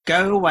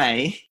Go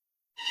away.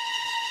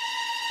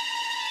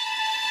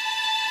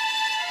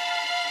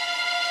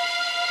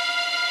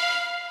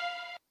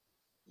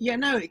 Yeah,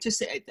 no, it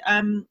just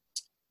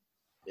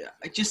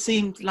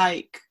seemed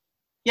like,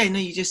 yeah, no,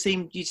 you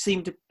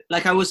seemed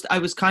like I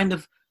was kind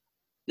of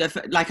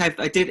like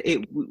I did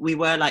it. We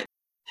were like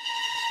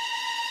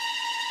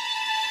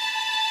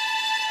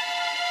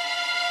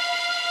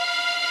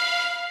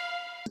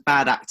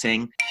bad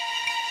acting.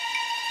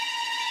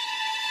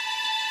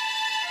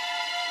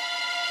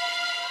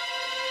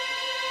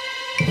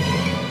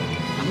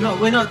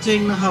 We're not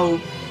doing the whole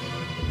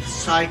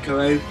psycho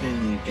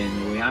opening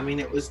again, are we? I mean,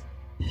 it was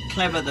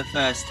clever the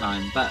first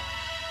time, but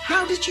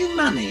how did you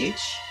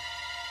manage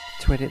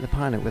to edit the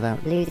pilot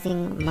without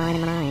losing my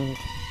mind?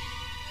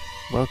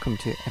 Welcome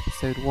to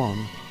episode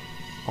 1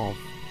 of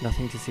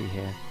Nothing to See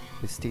Here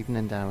with Stephen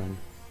and Darren,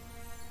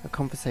 a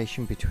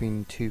conversation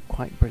between two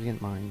quite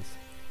brilliant minds.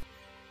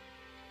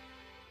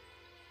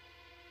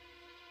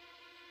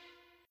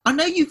 I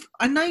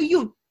know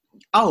you're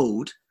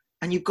old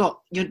and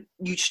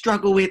you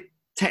struggle with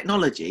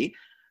technology,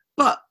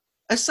 but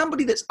as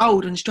somebody that's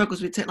old and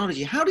struggles with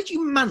technology, how did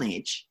you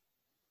manage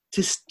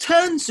to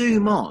turn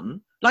Zoom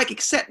on, like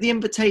accept the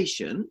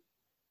invitation?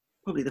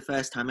 Probably the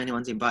first time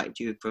anyone's invited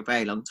you for a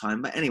very long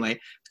time, but anyway,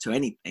 to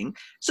anything.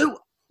 So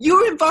you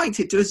were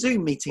invited to a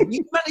Zoom meeting.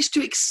 You managed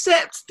to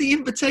accept the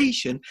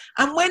invitation,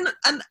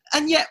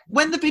 and yet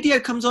when the video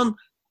comes on,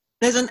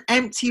 there's an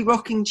empty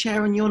rocking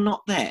chair and you're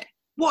not there.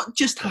 What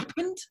just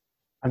happened?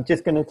 I'm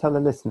just going to tell the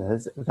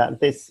listeners that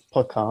this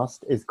podcast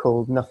is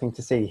called Nothing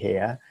to See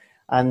Here,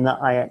 and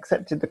that I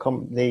accepted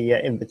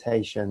the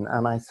invitation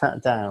and I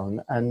sat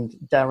down, and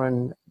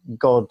Darren,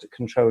 God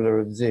controller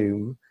of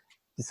Zoom,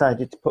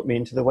 decided to put me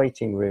into the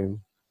waiting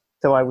room.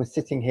 So I was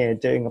sitting here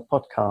doing a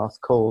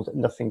podcast called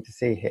Nothing to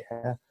See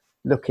Here,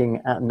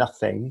 looking at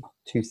nothing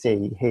to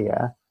see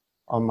here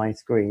on my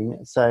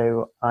screen.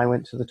 So I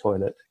went to the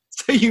toilet.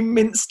 So you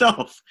minced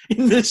off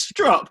in the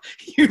strop.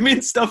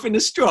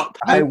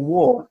 I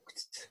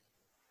walked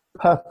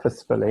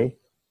purposefully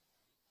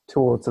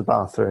towards the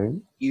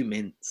bathroom. You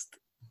minced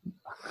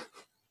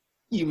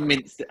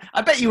it.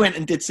 I bet you went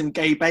and did some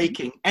gay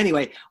baking.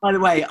 Anyway, by the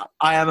way,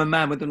 I am a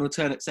man with an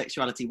alternate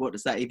sexuality. What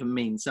does that even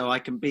mean? So I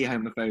can be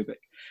homophobic.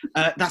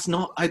 That's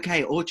not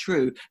okay or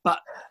true. But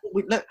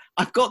look,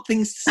 I've got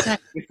things to say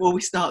before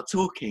we start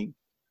talking.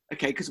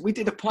 Okay, because we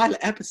did a pilot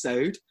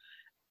episode,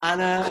 we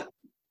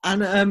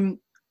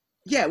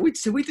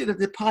did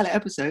the pilot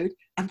episode,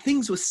 and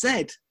things were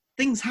said.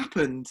 Things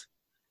happened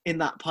in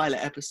that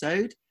pilot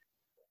episode.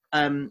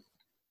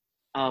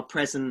 Our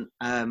present,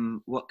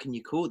 what can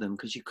you call them?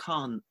 Because you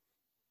can't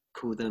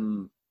call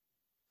them,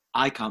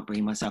 I can't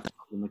bring myself to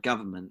call them a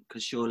government,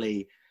 because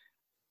surely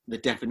the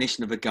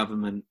definition of a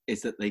government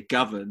is that they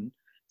govern.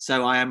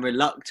 So I am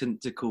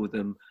reluctant to call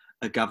them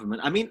a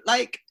government. I mean,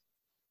 like,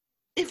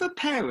 if a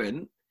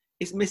parent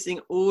is missing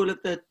all of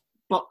the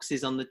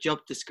boxes on the job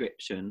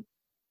description,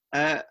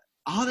 are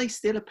they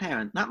still a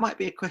parent? That might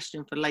be a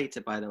question for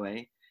later, by the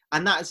way.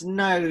 And that's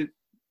no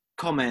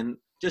comment,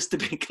 just to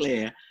be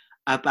clear,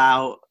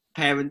 about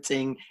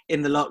parenting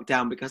in the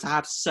lockdown, because I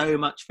have so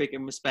much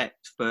frigging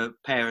respect for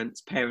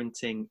parents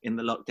parenting in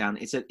the lockdown.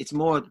 It's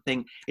more of the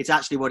thing. It's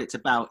actually what it's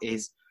about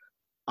is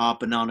our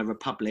Banana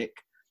Republic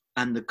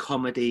and the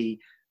comedy,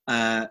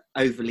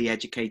 overly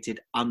educated,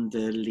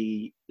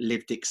 underly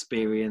lived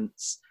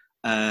experience,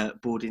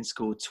 boarding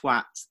school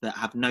twats that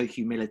have no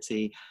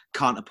humility,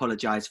 can't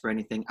apologize for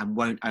anything, and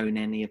won't own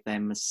any of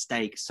their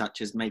mistakes, such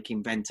as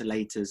making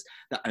ventilators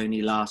that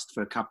only last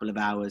for a couple of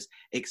hours,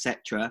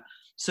 etc.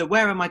 So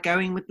where am I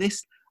going with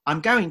this? I'm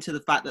going to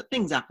the fact that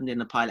things happened in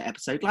the pilot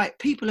episode, like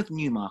people of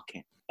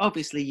Newmarket.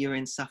 Obviously, you're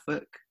in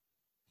Suffolk.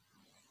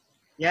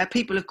 Yeah,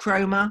 people of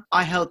Cromer.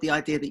 I held the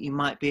idea that you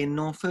might be in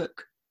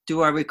Norfolk.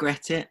 Do I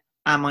regret it?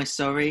 Am I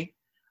sorry?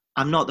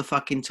 I'm not the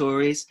fucking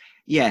Tories.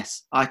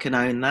 Yes, I can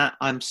own that.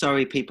 I'm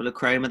sorry, people of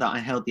Cromer, that I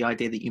held the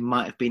idea that you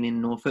might have been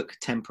in Norfolk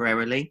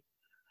temporarily.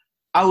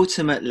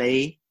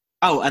 Ultimately,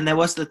 and there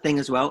was the thing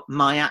as well,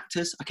 my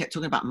actors. I kept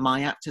talking about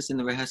my actors in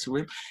the rehearsal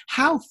room.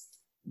 How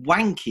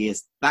wanky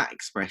is that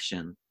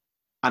expression?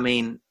 I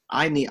mean,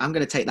 I'm going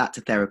to take that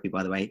to therapy,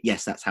 by the way.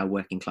 Yes, that's how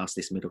working class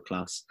this middle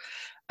class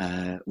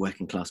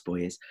working class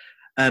boy is.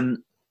 The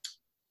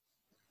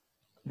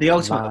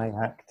ultimate...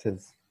 My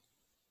actors.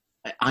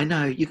 I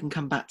know, you can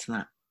come back to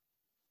that.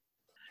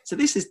 So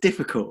this is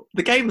difficult.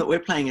 The game that we're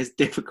playing is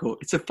difficult.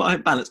 It's a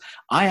fine balance.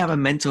 I am a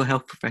mental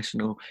health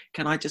professional.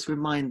 Can I just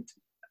remind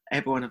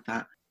everyone of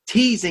that?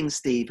 Teasing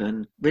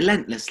Stephen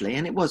relentlessly,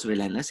 and it was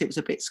relentless. It was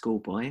a bit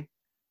schoolboy.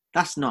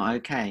 That's not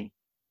okay.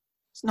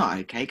 It's not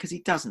okay because he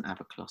doesn't have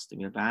a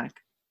colostomy bag.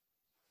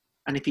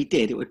 And if he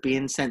did, it would be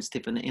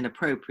insensitive and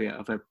inappropriate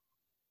of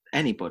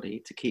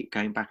anybody to keep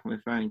going back and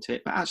referring to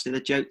it. But actually the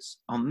joke's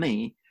on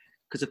me,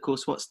 because of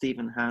course what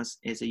Stephen has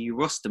is a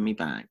urostomy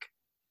bag.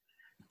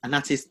 And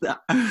that is the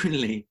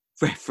only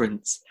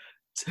reference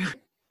to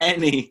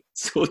any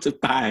sort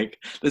of bag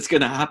that's going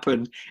to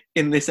happen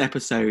in this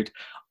episode.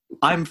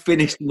 I'm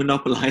finished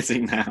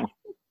monopolising now.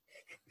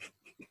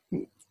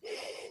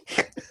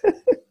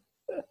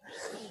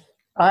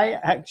 I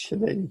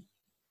actually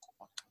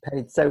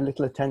paid so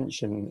little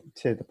attention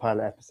to the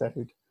pilot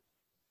episode.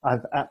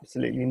 I've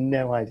absolutely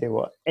no idea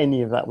what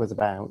any of that was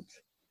about.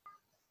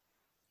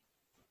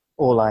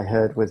 All I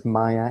heard was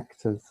my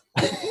actors.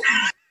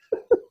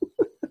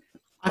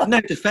 I've no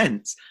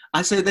defence.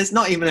 So there's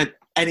not even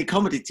any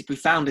comedy to be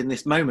found in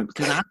this moment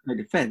because I have no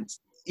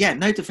defence. Yeah,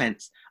 no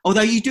defence.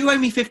 Although you do owe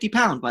me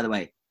 £50, by the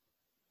way.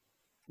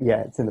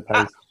 Yeah, it's in the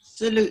post.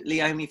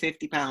 Absolutely owe me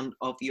 £50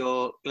 of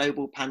your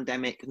global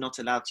pandemic, not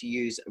allowed to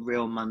use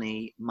real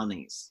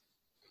monies.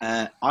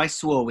 I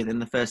swore within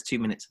the first 2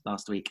 minutes of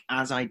last week,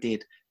 as I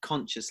did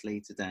consciously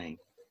today.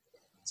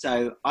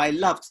 So I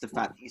loved the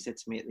fact that you said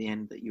to me at the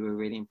end that you were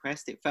really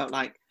impressed. It felt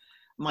like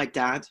my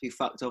dad, who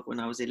fucked off when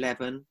I was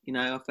 11, you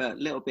know, I felt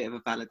a little bit of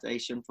a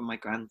validation from my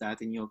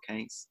granddad in your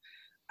case.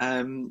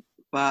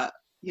 But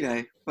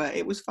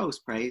it was false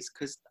praise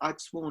because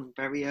I'd sworn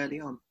very early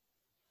on.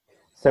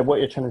 So what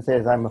you're trying to say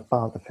is I'm a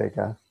father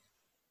figure.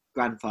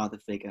 Grandfather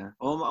figure.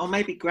 Or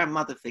maybe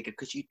grandmother figure,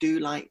 because you do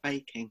like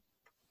baking.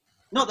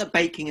 Not that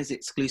baking is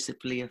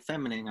exclusively a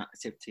feminine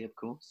activity, of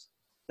course.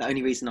 The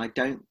only reason I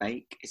don't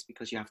bake is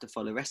because you have to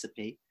follow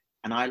recipe,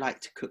 and I like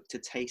to cook to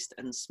taste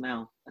and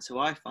smell. So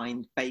I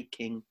find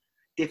baking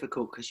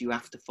difficult because you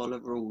have to follow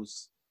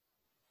rules.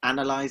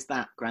 Analyse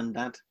that,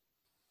 Grandad.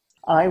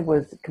 Hang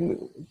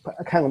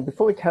on,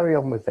 before we carry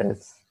on with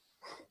this,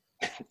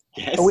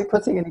 yes. Are we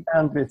putting any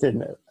boundaries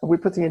in it? Are we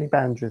putting any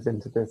boundaries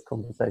into this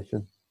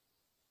conversation?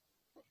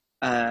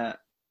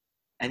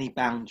 Any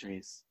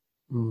boundaries?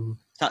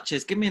 Such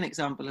as, give me an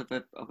example of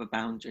a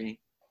boundary.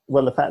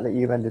 Well, the fact that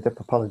you've ended up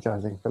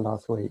apologising for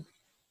last week.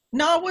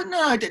 No, well,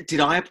 no, did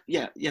I?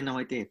 Yeah, no,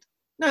 I did.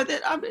 No,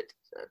 no,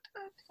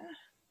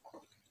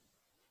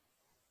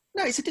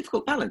 it's a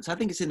difficult balance. I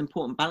think it's an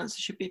important balance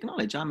that should be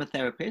acknowledged. I'm a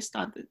therapist.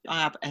 I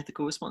have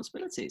ethical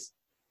responsibilities.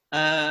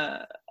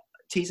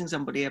 Teasing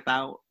somebody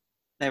about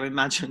their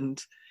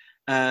imagined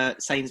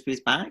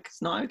Sainsbury's bag,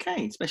 it's not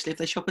okay, especially if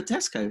they shop at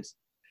Tesco's.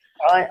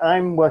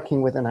 I'm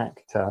working with an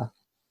actor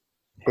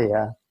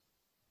here.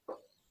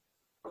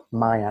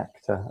 My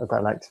actor, as I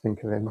like to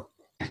think of him.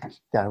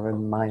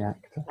 Darren, my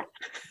actor.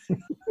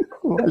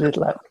 My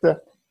little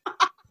actor.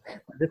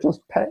 My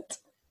little pet.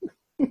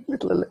 He's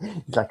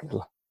like a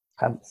little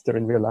hamster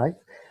in real life.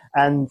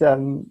 And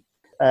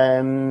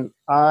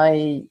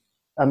I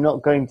am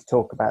not going to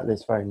talk about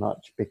this very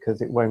much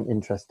because it won't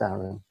interest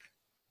Darren,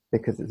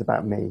 because it's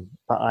about me.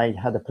 But I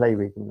had a play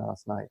reading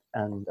last night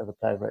and of a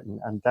play written,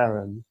 and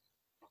Darren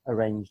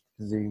arranged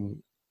a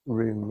Zoom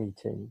room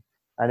meeting.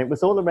 And it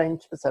was all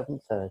arranged for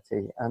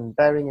 7:30. And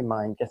bearing in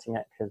mind, getting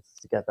actors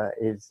together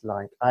is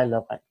like, I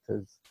love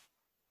actors,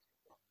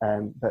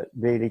 but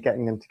really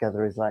getting them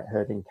together is like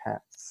herding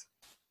cats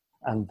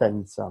and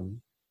then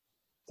some.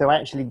 So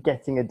actually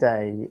getting a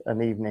day,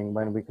 an evening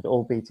when we could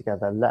all be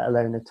together, let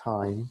alone a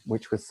time,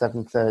 which was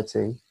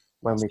 7:30,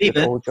 when we could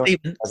all join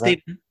together.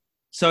 Stephen,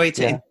 sorry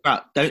to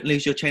interrupt. Don't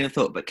lose your chain of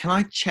thought, but can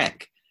I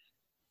check?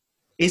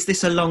 Is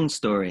this a long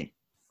story?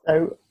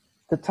 So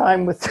the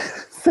time was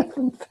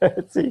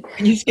 7:30.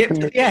 Can you skip to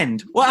the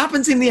end? What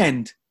happens in the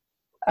end?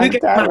 And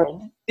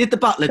Darren, did the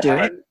butler do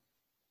it?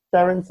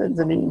 Darren sends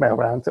an email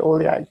round to all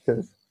the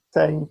actors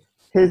saying,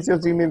 here's your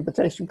Zoom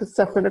invitation for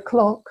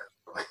 7:00.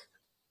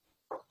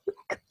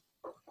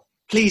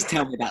 Please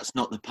tell me that's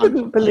not the punchline.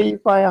 Couldn't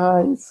believe my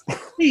eyes.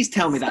 Please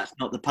tell me that's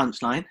not the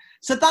punchline.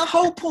 So that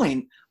whole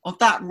point of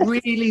that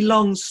really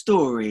long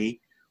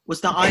story was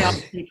that I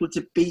asked people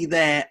to be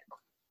there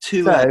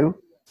to... So,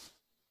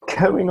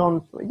 going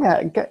on...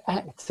 Yeah,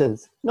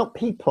 actors. Not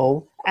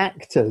people,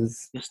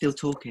 actors. You're still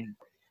talking.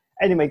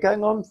 Anyway,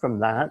 going on from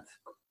that,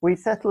 we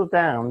settled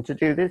down to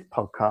do this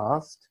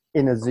podcast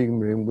in a Zoom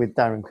room with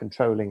Darren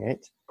controlling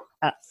it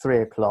at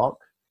 3:00.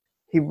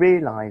 He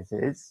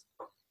realises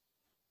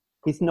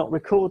he's not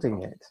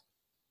recording it.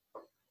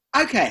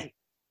 Okay.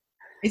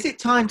 Is it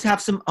time to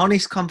have some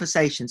honest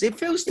conversations? It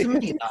feels to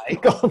me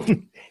like...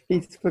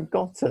 He's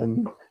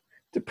forgotten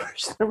to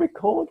push the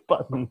record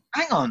button.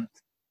 Hang on.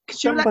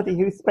 Somebody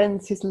who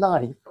spends his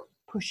life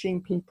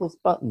pushing people's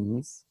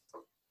buttons,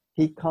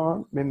 he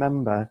can't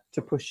remember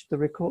to push the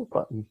record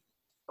button.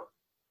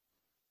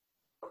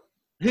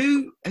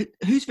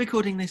 Who's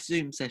recording this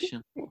Zoom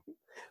session?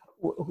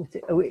 Oh,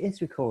 it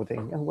is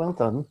recording. Oh, well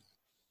done.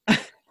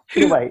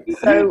 Anyway,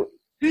 so...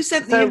 Who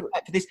sent the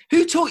invite for this?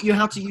 Who taught you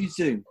how to use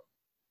Zoom?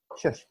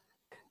 Shush.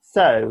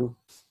 So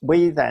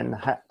we then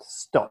had to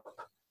stop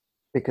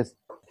because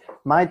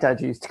my dad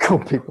used to call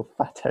people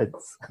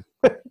fatheads,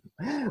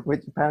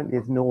 which apparently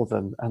is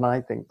northern, and I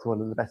think is one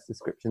of the best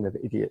descriptions of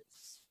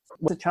idiots.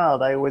 As a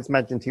child, I always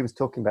imagined he was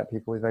talking about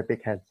people with very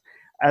big heads.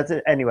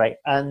 Anyway,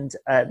 and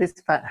this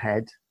fat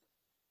head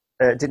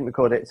didn't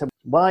record it. So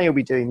why are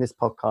we doing this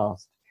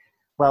podcast?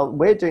 Well,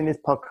 we're doing this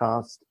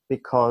podcast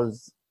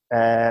because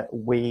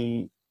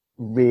we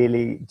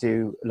really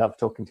do love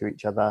talking to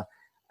each other,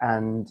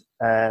 and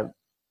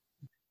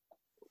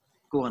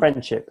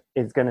friendship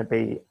is going to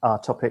be our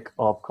topic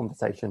of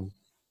conversation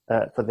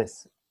for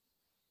this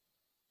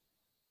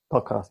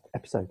podcast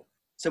episode.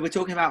 So we're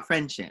talking about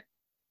friendship.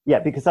 Yeah,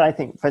 because I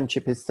think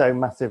friendship is so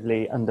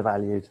massively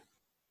undervalued.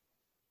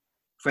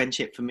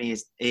 Friendship for me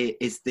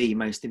is the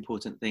most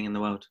important thing in the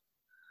world.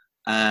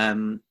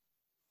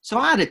 So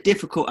I had a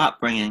difficult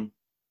upbringing.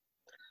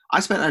 I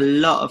spent a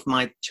lot of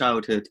my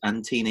childhood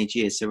and teenage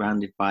years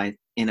surrounded by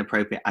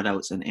inappropriate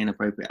adults and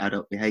inappropriate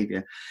adult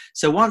behaviour.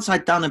 So once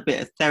I'd done a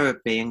bit of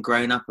therapy and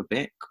grown up a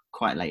bit,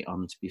 quite late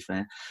on to be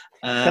fair.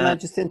 Can I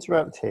just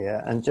interrupt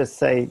here and just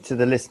say to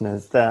the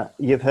listeners that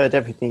you've heard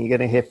everything you're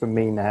going to hear from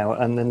me now,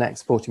 and the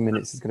next 40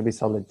 minutes is going to be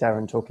solid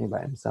Darren talking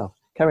about himself.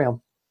 Carry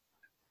on.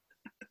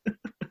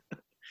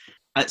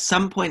 At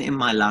some point in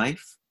my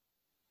life,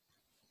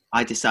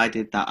 I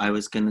decided that I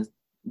was going to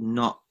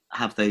not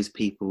have those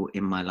people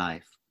in my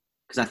life.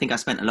 Because I think I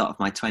spent a lot of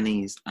my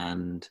 20s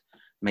and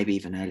maybe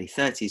even early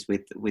 30s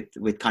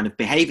with kind of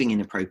behaving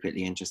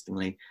inappropriately,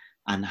 interestingly,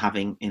 and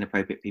having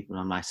inappropriate people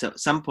in my life. So at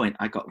some point,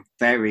 I got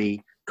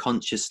very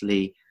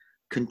consciously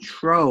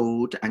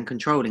controlled and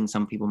controlling.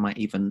 Some people might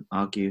even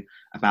argue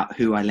about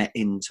who I let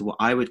into what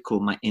I would call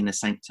my inner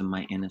sanctum,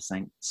 my inner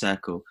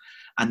circle.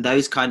 And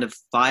those kind of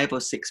 5 or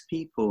 6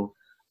 people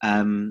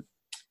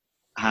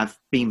have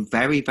been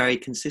very, very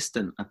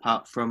consistent,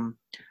 apart from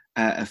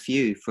a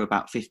few, for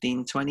about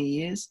 15, 20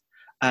 years.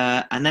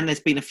 And then there's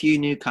been a few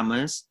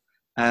newcomers.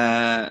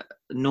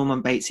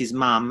 Norman Bates's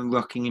mum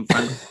rocking in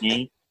front of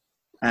me,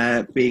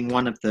 being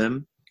one of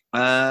them.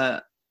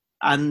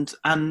 And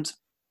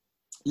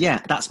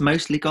yeah, that's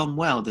mostly gone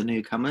well. The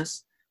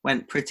newcomers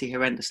went pretty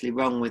horrendously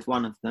wrong with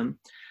one of them.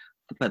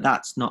 But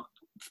that's not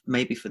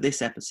maybe for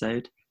this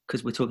episode,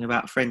 because we're talking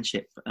about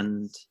friendship.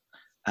 And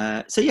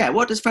so, yeah,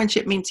 what does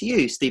friendship mean to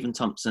you, Stephen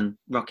Thompson,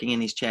 rocking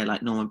in his chair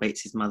like Norman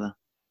Bates's mother?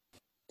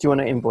 Do you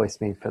want to invoice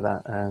me for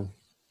that,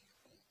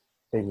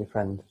 being your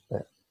friend?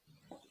 But...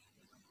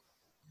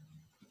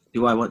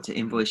 Do I want to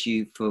invoice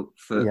you for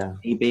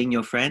me being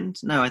your friend?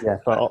 No,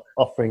 for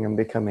offering and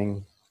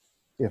becoming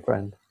your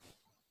friend.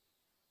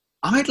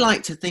 I'd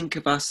like to think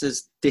of us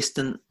as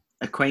distant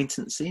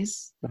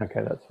acquaintances.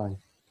 Okay, that's fine.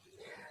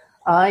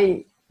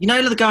 You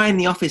know the guy in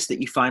the office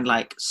that you find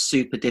like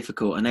super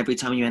difficult, and every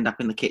time you end up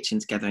in the kitchen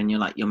together and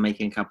you're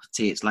making a cup of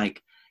tea, it's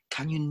like,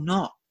 can you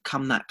not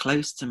come that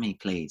close to me,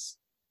 please?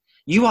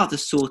 You are the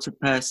sort of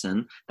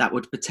person that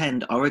would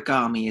pretend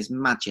origami is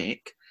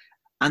magic,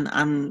 and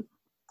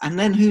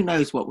then who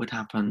knows what would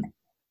happen.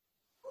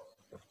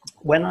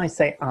 When I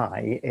say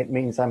I, it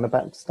means I'm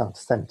about to start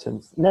a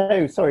sentence.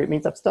 No, sorry, it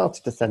means I've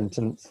started a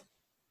sentence.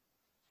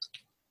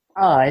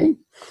 I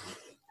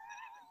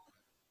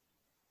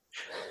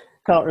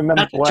can't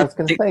remember what I was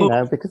going to say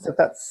now because of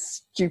that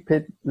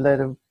stupid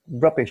load of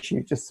rubbish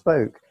you just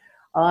spoke.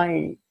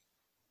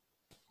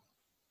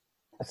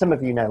 Some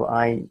of you know,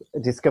 I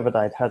discovered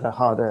I'd had a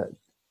harder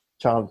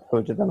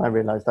childhood than I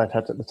realised I'd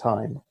had at the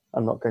time.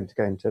 I'm not going to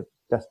go into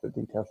desperate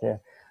details here,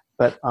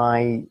 but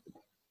I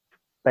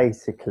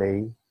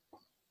basically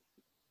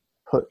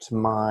put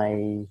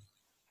my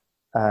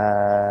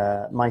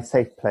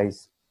safe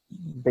place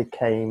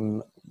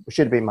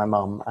should have been my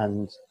mum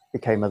and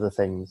became other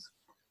things.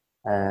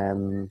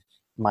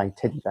 My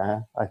teddy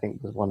bear, I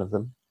think, was one of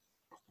them,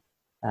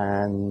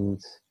 and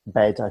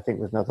bed, I think,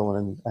 was another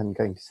one, and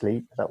going to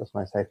sleep. That was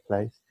my safe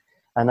place.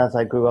 And as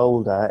I grew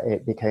older,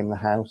 it became the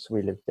house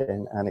we lived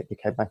in, and it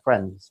became my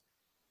friends.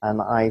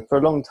 And I, for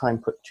a long time,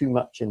 put too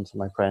much into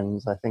my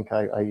friends. I think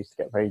I used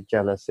to get very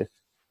jealous if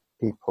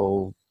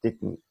people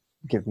didn't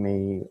give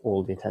me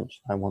all the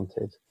attention I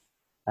wanted.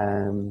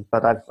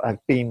 But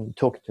I've been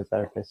talking to a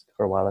therapist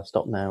for a while. I've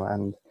stopped now,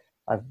 and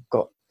I've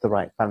got the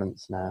right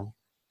balance now.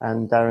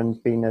 And Darren's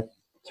been a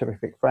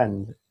terrific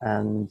friend.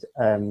 And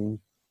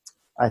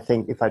I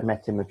think if I'd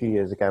met him a few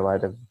years ago,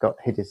 I'd have got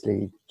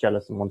hideously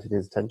jealous and wanted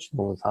his attention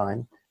all the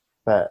time.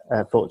 But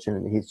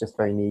fortunately, he's just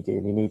very needy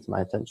and he needs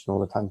my attention all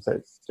the time. So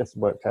it's just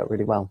worked out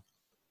really well.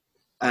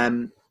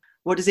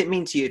 What does it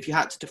mean to you? If you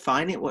had to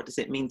define it, what does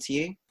it mean to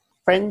you?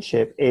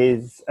 Friendship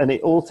is, and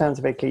it all sounds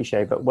a bit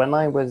cliche, but when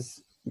I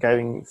was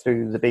going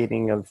through the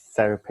beginning of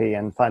therapy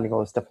and finding all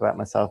the stuff about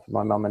myself, and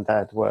my mum and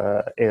dad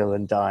were ill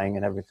and dying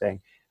and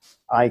everything,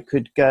 I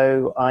could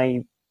go,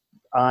 I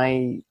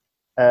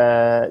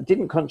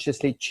didn't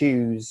consciously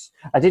choose.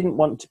 I didn't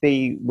want to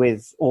be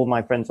with all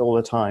my friends all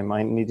the time.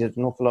 I needed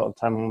an awful lot of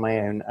time on my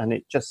own, and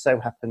it just so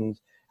happened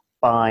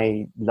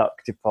by luck,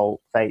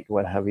 default, fate,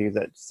 what have you,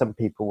 that some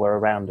people were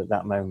around at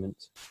that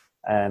moment,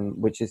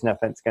 which is no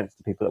offense against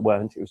the people that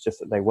weren't. It was just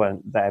that they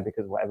weren't there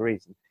because of whatever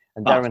reason.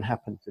 And Darren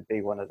happened to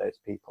be one of those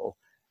people.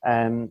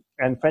 And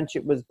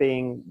friendship was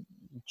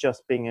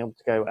just being able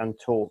to go and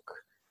talk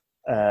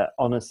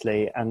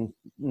honestly and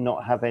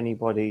not have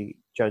anybody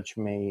judge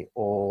me,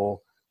 or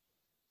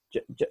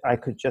I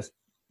could just,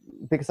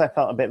 because I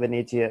felt a bit of an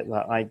idiot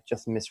that I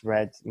just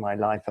misread my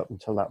life up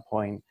until that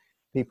point,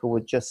 people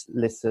would just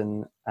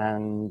listen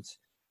and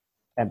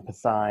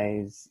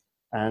empathize,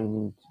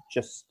 and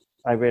just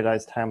I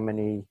realized how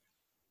many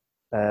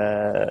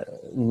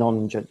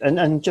non-judge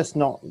and just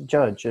not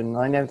judge. And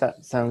I know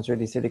that sounds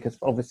really silly because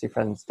obviously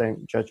friends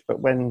don't judge, but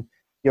when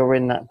you're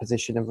in that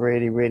position of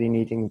really, really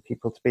needing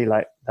people to be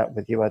like that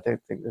with you, I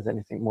don't think there's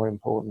anything more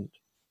important.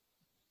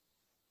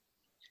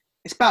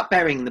 It's about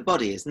burying the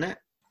body, isn't it?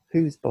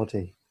 Whose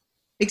body?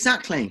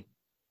 Exactly.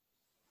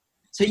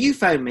 So you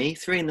phone me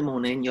 3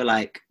 a.m. You're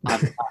like,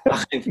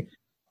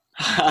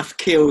 I've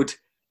killed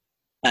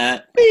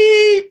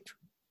beep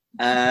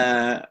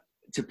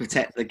to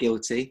protect the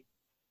guilty.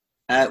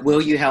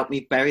 Will you help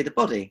me bury the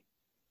body?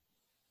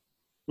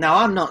 Now,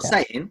 I'm not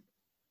saying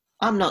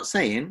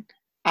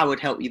I would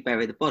help you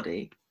bury the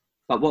body,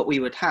 but what we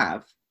would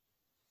have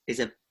is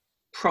a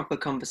proper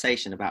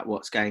conversation about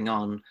what's going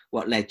on,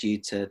 what led you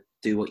to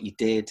do what you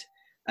did.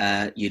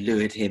 You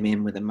lured him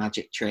in with a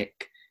magic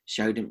trick,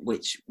 showed him,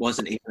 which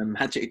wasn't even a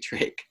magic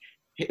trick.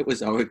 It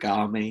was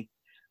origami.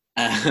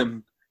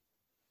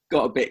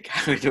 Got a bit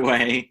carried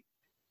away.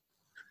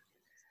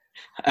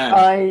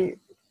 I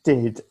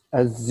did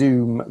a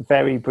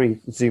very brief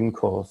Zoom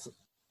course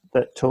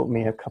that taught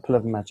me a couple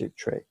of magic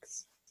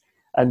tricks.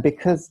 And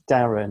because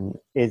Darren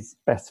is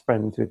best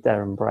friends with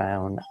Darren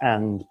Brown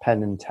and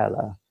Penn and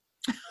Teller,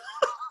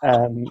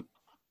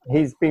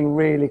 he's been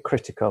really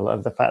critical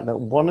of the fact that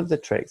one of the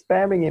tricks,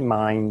 bearing in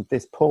mind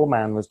this poor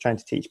man was trying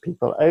to teach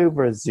people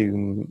over a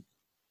Zoom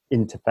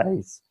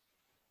interface,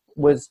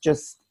 was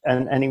just,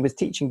 and he was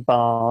teaching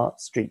bar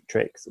street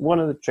tricks. One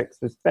of the tricks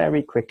was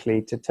very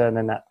quickly to turn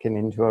a napkin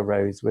into a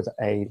rose with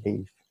a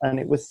leaf. And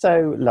it was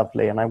so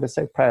lovely, and I was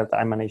so proud that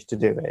I managed to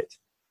do it.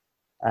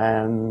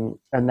 And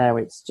now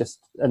it's just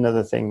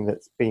another thing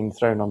that's been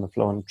thrown on the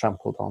floor and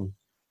trampled on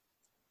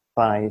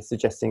by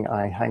suggesting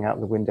I hang out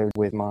the window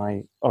with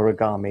my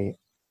origami,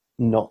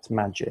 not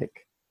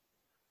magic,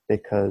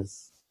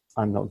 because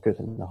I'm not good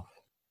enough.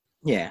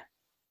 Yeah.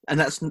 And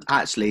that's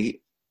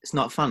actually, it's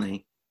not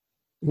funny.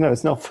 No,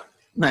 it's not.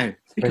 No,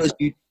 because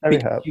you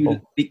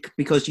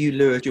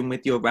lured him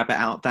with your rabbit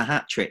out the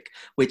hat trick,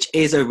 which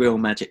is a real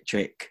magic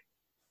trick.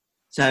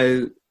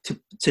 So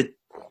to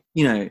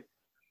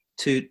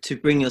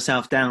bring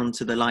yourself down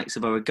to the likes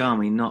of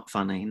origami, not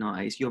funny.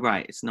 You're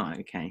right. It's not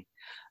okay.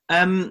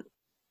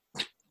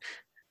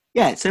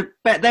 Yeah. So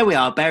but there we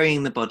are,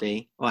 burying the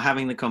body, or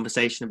having the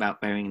conversation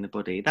about burying the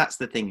body. That's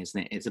the thing, isn't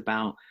it? It's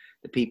about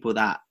the people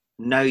that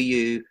know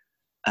you,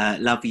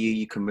 love you,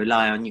 you can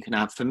rely on, you can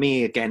have. For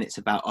me, again, it's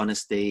about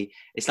honesty.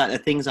 It's like the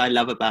things I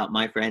love about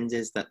my friends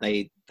is that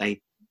they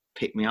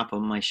pick me up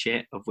on my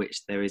shit, of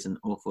which there is an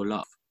awful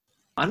lot.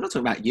 I'm not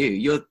talking about you.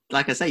 You're,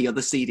 like I say, you're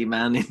the seedy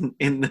man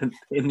in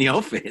the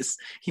office.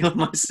 You're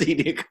my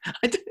seedy.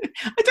 I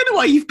don't know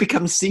why you've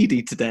become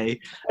seedy today.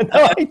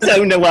 No, I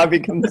don't know why I've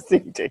become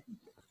seedy.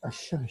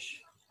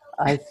 Shush.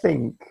 I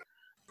think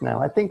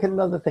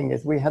another thing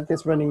is we had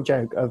this running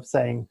joke of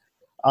saying,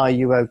 "Are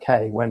you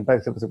okay?" when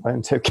both of us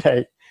weren't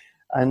okay.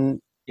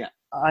 And yeah,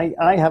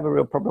 I have a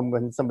real problem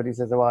when somebody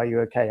says, "Oh, are you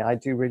okay?" I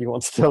do really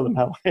want to tell them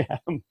how I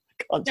am.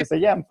 I can't just say,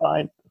 "Yeah, I'm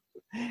fine."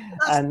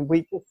 And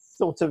we just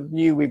sort of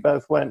knew we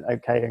both weren't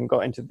okay and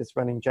got into this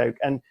running joke.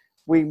 And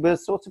we were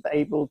sort of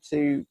able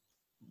to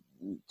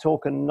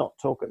talk and not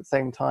talk at the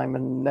same time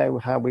and know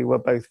how we were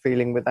both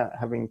feeling without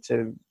having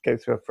to go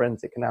through a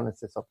forensic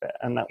analysis of it.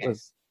 And that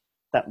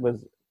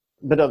was,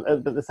 but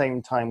at the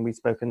same time, we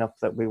spoke enough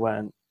that we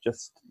weren't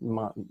just,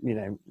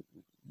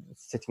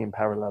 sitting in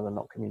parallel and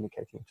not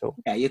communicating at all.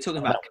 Yeah, you're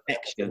talking about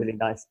connection. Really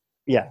nice.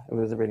 Yeah, it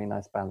was a really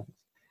nice balance.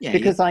 Yeah,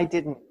 because I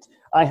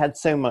had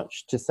so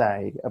much to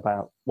say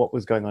about what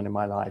was going on in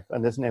my life,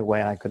 and there's no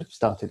way I could have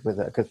started with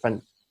it, because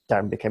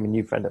Darren became a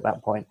new friend at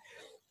that point.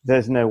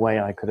 There's no way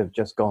I could have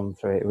just gone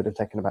through it. It would have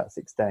taken about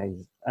 6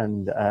 days,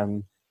 and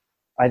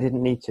I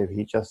didn't need to.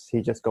 He just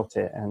got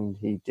it, and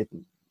he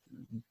didn't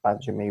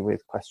badger me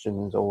with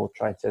questions or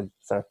try to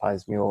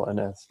therapize me or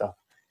unearth stuff.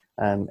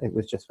 It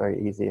was just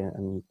very easy,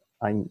 and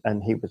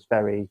he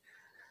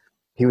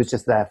was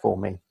just there for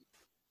me.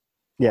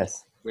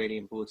 Yes, really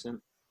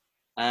important.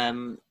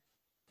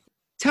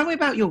 Tell me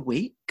about your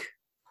week.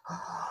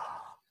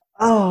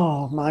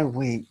 Oh, my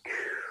week.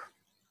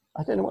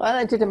 I don't know.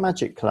 I did a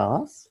magic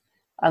class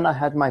and I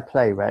had my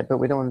play read, but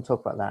we don't want to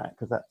talk about that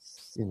because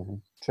that's,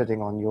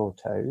 treading on your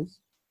toes.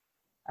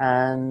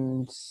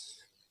 And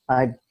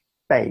I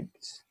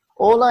baked.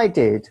 All I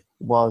did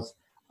was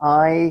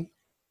he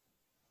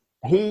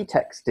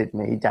texted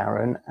me,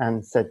 Darren,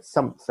 and said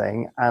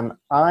something. And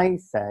I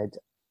said,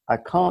 I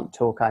can't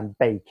talk, I'm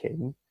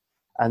baking.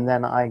 And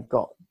then I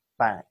got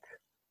back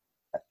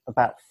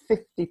about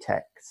 50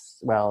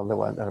 texts, well, there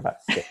were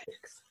about 6,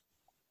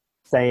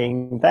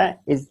 saying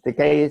that is the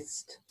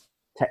gayest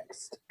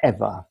text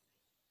ever.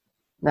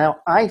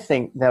 Now, I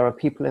think there are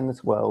people in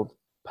this world,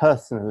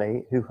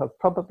 personally, who have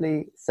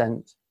probably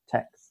sent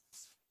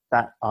texts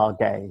that are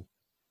gay.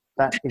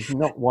 That is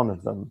not one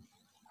of them.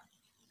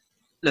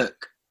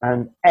 Look.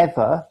 And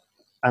ever,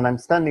 and I'm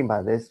standing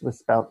by this, was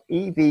spelled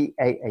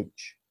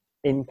EVAH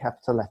in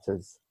capital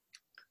letters.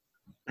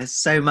 There's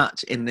so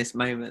much in this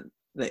moment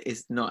that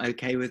is not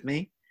okay with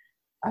me.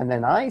 And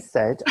then I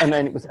said, and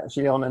then it was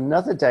actually on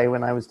another day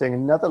when I was doing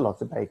another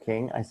lot of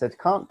baking, I said,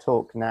 can't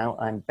talk now,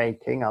 I'm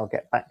baking, I'll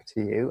get back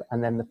to you.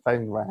 And then the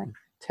phone rang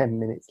 10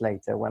 minutes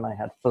later when I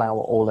had flour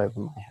all over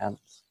my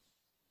hands.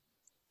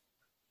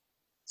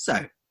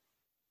 So,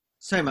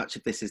 So much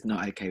of this is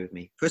not okay with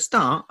me. For a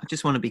start, I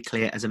just want to be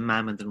clear as a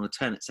man with an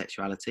alternate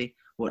sexuality.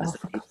 What does Oh,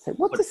 for God's sake,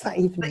 what does that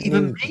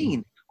even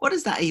mean? What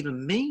does that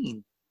even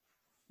mean?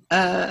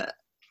 There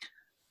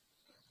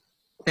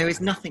is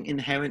nothing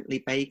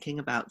inherently baking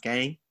about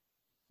gay.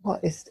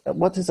 What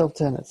does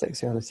alternate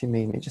sexuality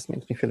mean? It just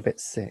makes me feel a bit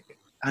sick.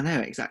 I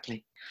know,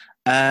 exactly.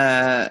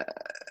 But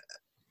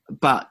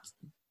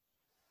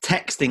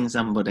texting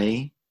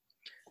somebody,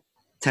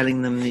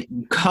 telling them that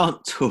you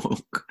can't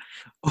talk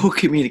or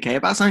communicate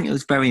about something that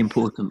was very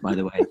important, by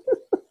the way,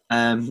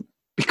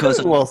 because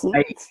it wasn't.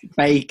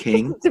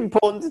 Baking. It's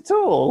important at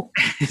all.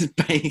 Is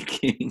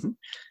baking.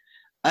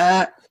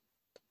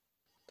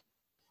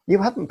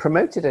 You haven't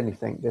promoted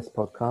anything this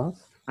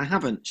podcast. I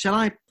haven't. Shall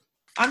I?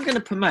 I'm going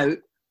to promote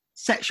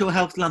Sexual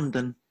Health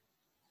London.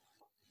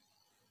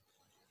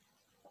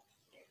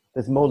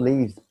 There's more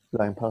leaves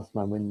blowing past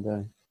my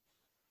window.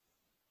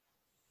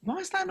 Why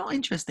is that not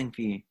interesting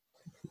for you?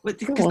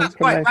 Because that's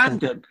quite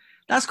random.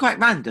 That's quite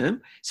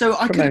random. So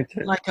I could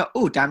like,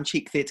 damn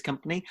cheek theatre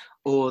company,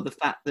 or the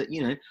fact that,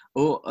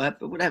 or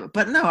whatever.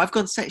 But no, I've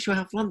gone Sexual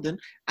Health London,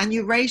 and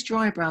you raised your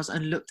eyebrows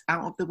and looked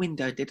out of the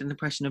window, did an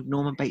impression of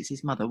Norman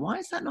Bates' mother. Why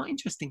is that not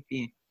interesting for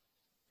you?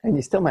 And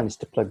you still managed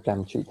to plug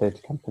damn cheek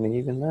theatre company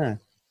even there.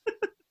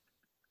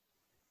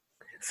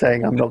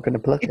 Saying I'm not going to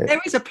plug it. If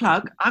there is a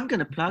plug, I'm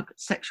going to plug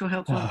Sexual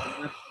Health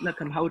London.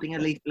 Look, I'm holding a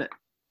leaflet.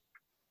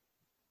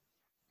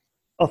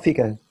 Off you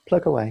go.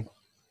 Plug away.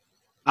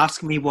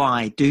 Ask me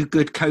why. Do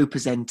good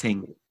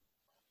co-presenting.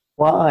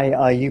 Why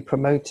are you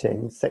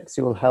promoting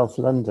Sexual Health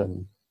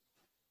London?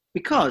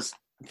 Because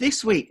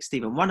this week,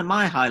 Stephen, one of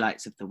my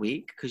highlights of the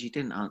week, because you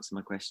didn't answer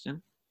my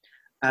question,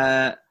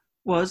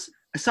 was,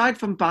 aside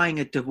from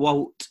buying a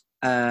DeWalt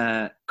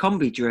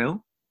combi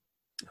drill,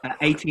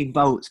 18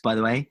 volts, by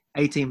the way,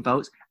 18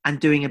 volts, and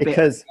doing a bit...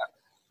 Because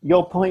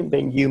your point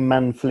being you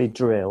manfully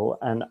drill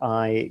and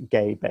I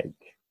gay bake.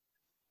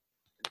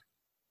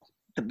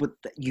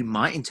 You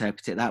might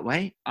interpret it that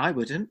way. I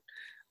wouldn't.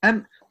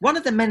 One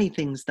of the many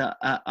things that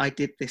I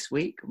did this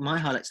week, my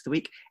highlights of the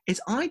week, is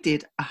I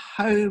did a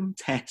home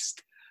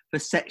test for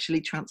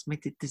sexually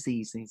transmitted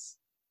diseases.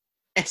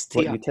 STI,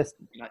 what you test?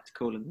 I like to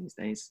call them these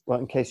days. Well,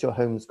 in case your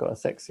home's got a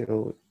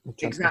sexual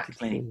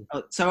exactly.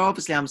 So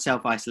obviously I'm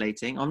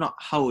self-isolating. I'm not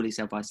wholly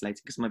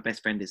self-isolating because my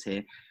best friend is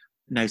here.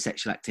 No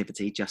sexual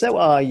activity. Just so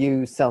are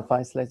you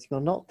self-isolating or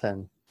not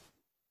then?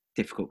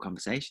 Difficult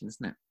conversation,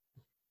 isn't it?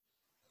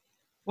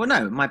 Well,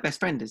 no, my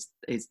best friend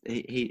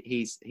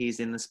he's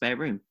in the spare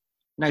room.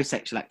 No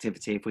sexual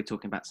activity if we're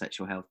talking about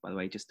sexual health, by the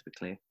way, just to be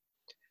clear.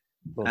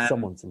 Well,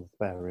 someone's in the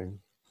spare room.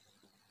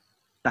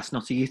 That's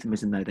not a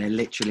euphemism, though. They're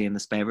literally in the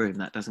spare room.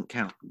 That doesn't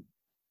count.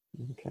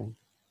 Okay.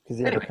 Does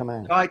he ever come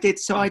out?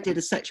 So I did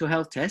a sexual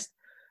health test.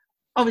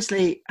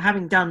 Obviously,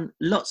 having done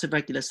lots of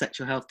regular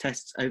sexual health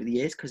tests over the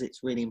years, because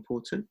it's really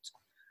important,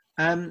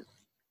 I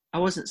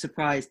wasn't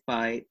surprised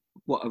by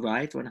what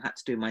arrived when I had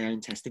to do my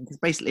own testing, because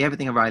basically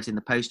everything arrives in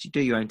the post. You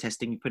do your own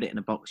testing, you put it in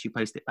a box, you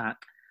post it back.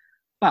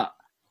 But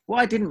what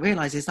I didn't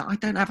realise is that I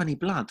don't have any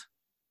blood.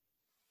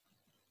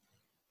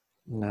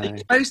 No. You're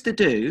supposed to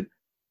do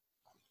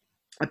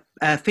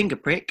a finger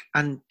prick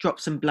and drop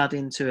some blood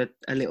into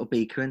a little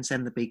beaker and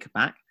send the beaker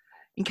back.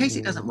 In case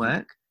it doesn't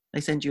work,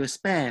 they send you a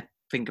spare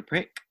finger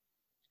prick.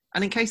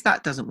 And in case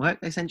that doesn't work,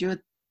 they send you a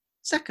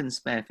second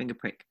spare finger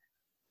prick.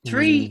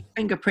 3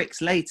 finger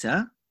pricks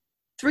later,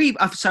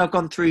 so I've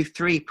gone through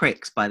 3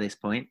 pricks by this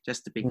point,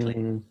 just to be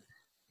clear.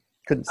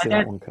 Couldn't see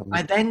that one coming.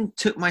 I then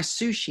took my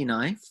sushi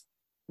knife.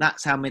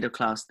 That's how middle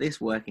class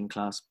this working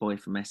class boy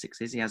from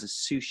Essex is. He has a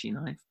sushi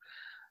knife.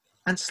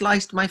 And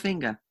sliced my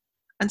finger.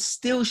 And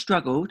still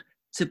struggled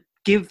to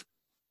give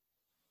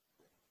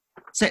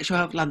Sexual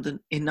Health London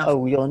enough.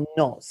 Oh, you're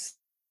not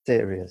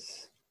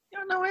serious?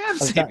 Yeah, no, I am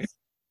serious.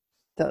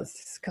 That's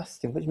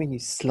disgusting. What do you mean you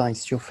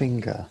sliced your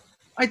finger?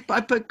 I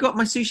got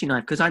my sushi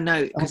knife because I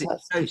know, because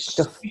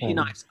sushi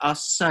knives are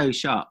so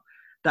sharp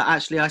that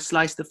actually I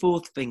sliced the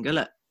 4th finger.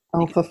 Look.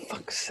 Oh, for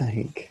fuck's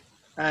sake.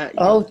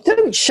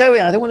 Don't show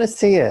it. I don't want to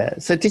see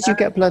it. So did you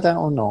get blood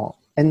out or not?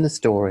 End the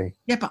story.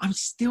 Yeah, but I'm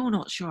still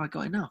not sure I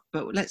got enough.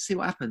 But let's see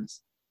what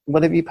happens.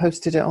 Well, have you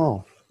posted it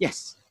off?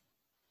 Yes.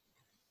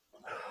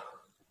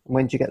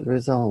 When did you get the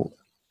result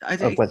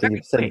of whether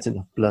you've sent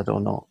enough blood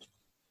or not?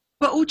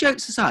 But all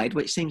jokes aside,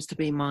 which seems to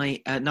be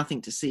my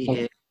nothing to see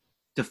here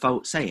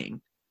default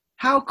saying,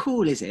 how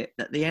cool is it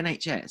that the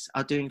NHS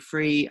are doing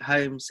free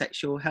home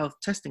sexual health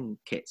testing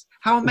kits?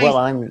 How amazing!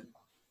 Well,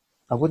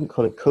 I wouldn't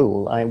call it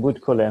cool. I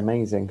would call it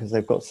amazing because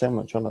they've got so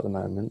much on at the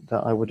moment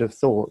that I would have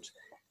thought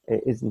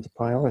it isn't a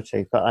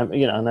priority. But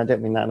and I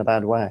don't mean that in a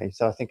bad way.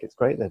 So I think it's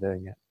great they're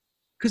doing it.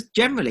 Because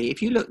generally,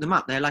 if you look them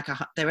up,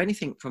 they're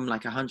anything from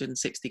like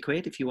 160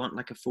 quid if you want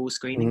like a full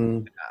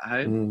screening at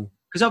home.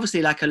 Because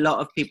obviously, like a lot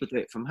of people do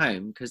it from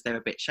home because they're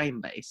a bit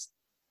shame-based,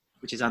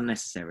 which is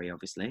unnecessary,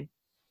 obviously.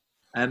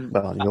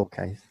 Well, in your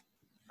case.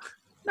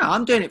 No,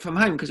 I'm doing it from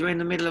home because we're in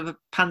the middle of a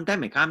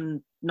pandemic.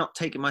 I'm not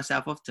taking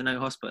myself off to no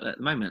hospital at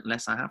the moment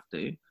unless I have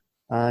to.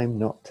 I'm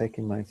not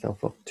taking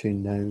myself off to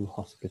no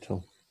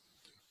hospital.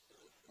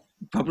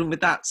 Problem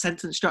with that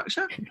sentence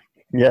structure?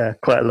 Yeah,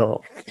 quite a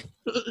lot.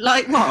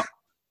 Like what?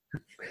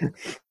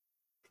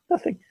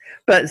 Nothing.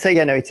 But so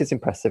yeah, no, it is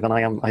impressive,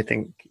 and I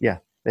think, yeah,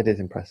 it is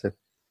impressive.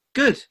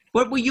 Good.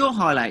 What were your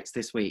highlights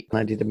this week?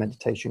 I did a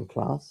meditation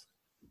class,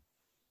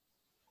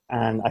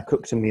 and I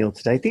cooked a meal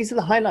today. These are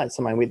the highlights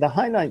of my week. The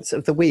highlights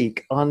of the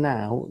week are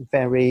now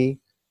very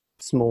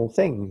small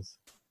things,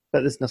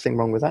 but there's nothing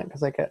wrong with that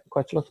because I get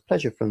quite a lot of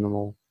pleasure from them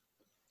all.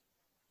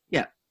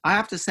 Yeah, I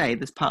have to say,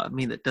 there's part of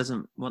me that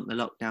doesn't want the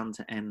lockdown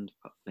to end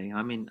properly.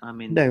 I mean,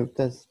 No,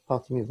 there's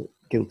part of me that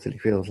guiltily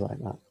feels like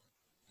that.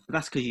 But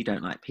that's because you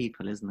don't like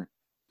people, isn't it?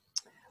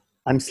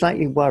 I'm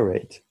slightly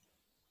worried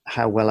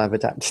how well I've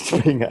adapted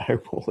to being at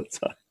home all the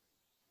time.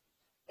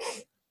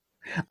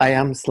 I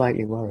am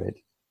slightly worried.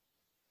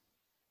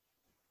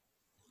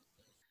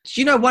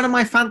 Do you know, one of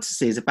my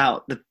fantasies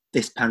about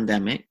this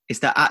pandemic is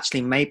that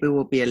actually maybe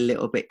we'll be a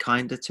little bit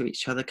kinder to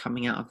each other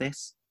coming out of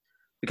this.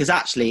 Because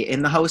actually,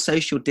 in the whole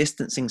social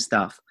distancing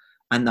stuff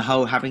and the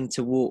whole having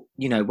to walk,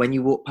 you know, when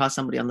you walk past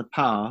somebody on the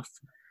path,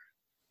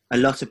 a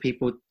lot of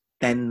people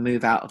then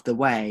move out of the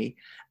way.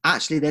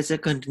 Actually, there's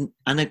an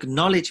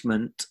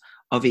acknowledgement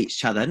of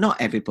each other. Not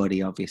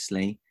everybody,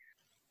 obviously.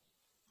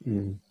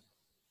 Mm.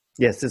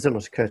 Yes, there's a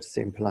lot of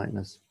courtesy and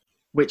politeness.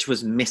 Which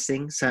was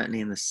missing,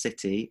 certainly in the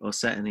city or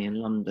certainly in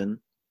London.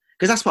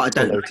 Because that's what I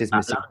don't like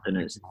about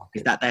Londoners,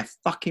 is that they're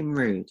fucking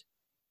rude.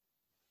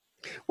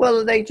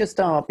 Well, they just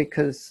are,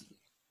 because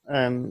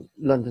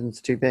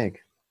London's too big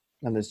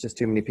and there's just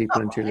too many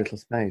people in too little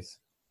space.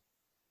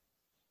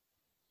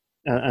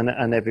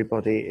 And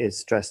everybody is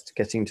stressed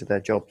getting to their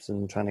jobs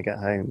and trying to get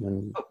home.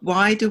 And but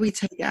why do we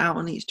take it out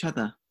on each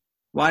other?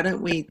 Why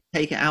don't we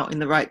take it out in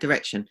the right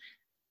direction?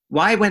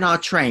 Why, when our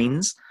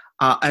trains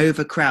are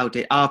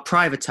overcrowded, are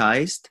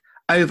privatised,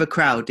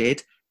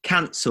 overcrowded,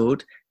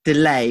 cancelled,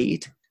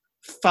 delayed,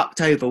 fucked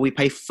over, we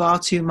pay far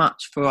too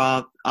much for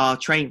our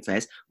train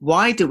fares,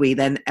 why do we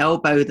then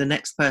elbow the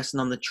next person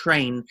on the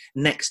train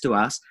next to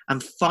us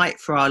and fight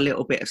for our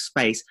little bit of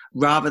space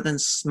rather than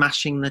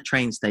smashing the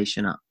train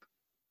station up?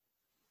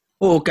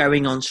 Or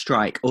going on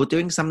strike, or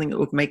doing something that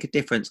would make a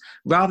difference,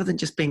 rather than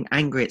just being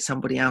angry at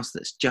somebody else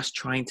that's just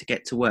trying to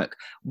get to work?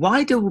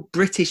 Why do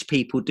British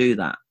people do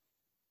that?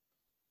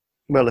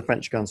 Well, the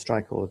French go on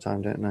strike all the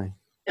time, don't they?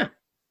 Yeah.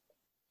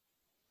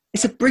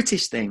 It's a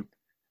British thing.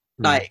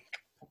 Like,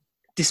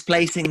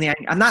 displacing the...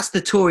 And that's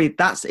the Tory...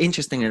 That's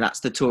interesting, and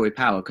that's the Tory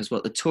power, because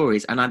what the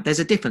Tories... And there's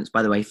a difference,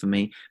 by the way, for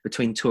me,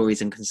 between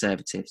Tories and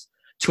Conservatives.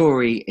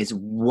 Tory is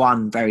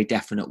one very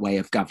definite way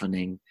of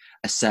governing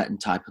a certain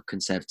type of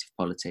conservative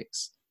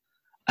politics.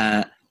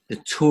 The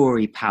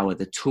Tory power,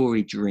 the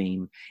Tory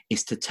dream,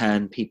 is to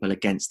turn people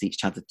against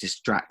each other,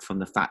 distract from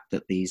the fact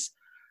that these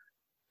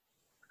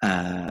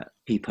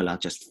people are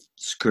just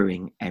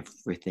screwing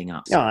everything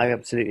up. No, I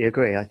absolutely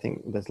agree. I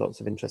think there's lots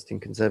of interesting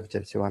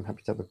Conservatives who I'm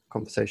happy to have a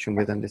conversation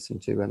with and listen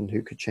to, and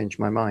who could change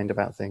my mind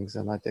about things.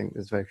 And I think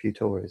there's very few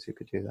Tories who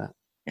could do that.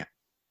 Yeah.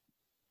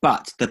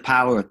 But the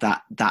power of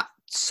that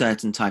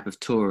certain type of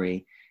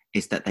Tory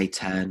is that they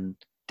turn...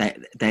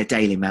 They're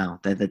Daily Mail.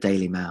 They're the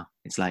Daily Mail.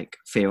 It's like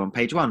fear on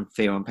page 1,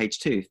 fear on page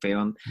 2, fear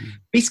on...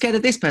 Be scared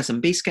of this person,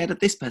 be scared of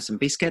this person,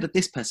 be scared of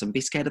this person, be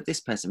scared of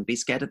this person, be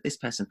scared of this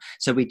person.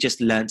 So we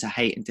just learn to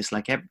hate and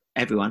dislike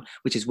everyone,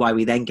 which is why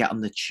we then get on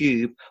the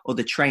tube or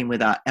the train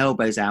with our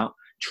elbows out,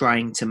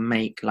 trying to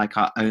make like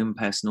our own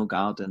personal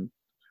garden,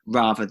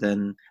 rather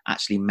than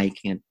actually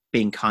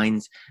being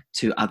kind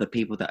to other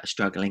people that are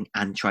struggling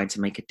and trying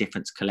to make a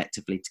difference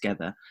collectively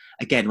together.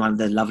 Again, one of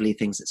the lovely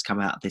things that's come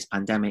out of this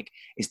pandemic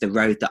is the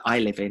road that I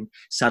live in.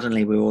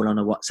 Suddenly we're all on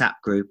a WhatsApp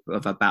group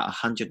of about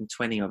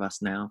 120 of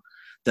us now.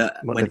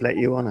 They've let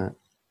you on it?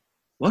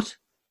 What?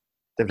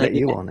 They've let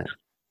you on it?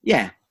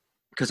 Yeah,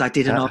 because I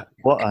did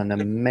what an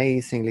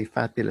amazingly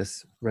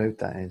fabulous road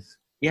that is.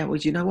 Yeah, well,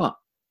 do you know what?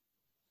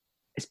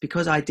 It's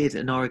because I did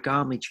an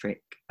origami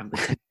trick and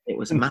it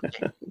was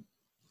magic.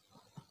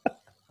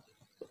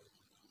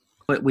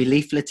 We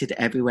leafleted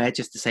everywhere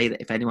just to say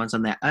that if anyone's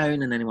on their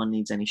own and anyone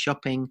needs any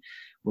shopping,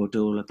 we'll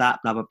do all of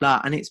that, blah, blah,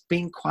 blah. And it's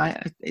been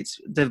it's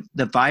the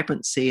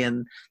vibrancy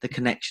and the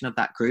connection of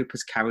that group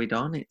has carried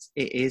on. It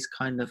is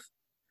kind of,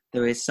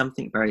 there is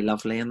something very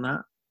lovely in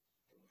that.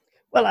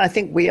 Well, I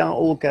think we are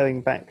all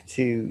going back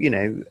to,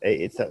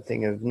 it's that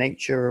thing of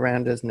nature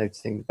around us,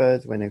 noticing the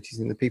birds, we're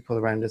noticing the people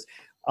around us.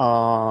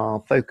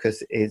 Our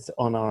focus is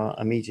on our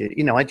immediate,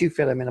 I do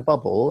feel I'm in a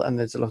bubble, and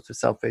there's a lot of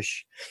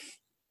selfishness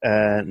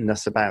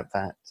about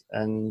that,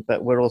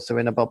 but we're also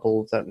in a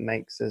bubble that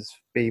makes us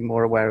be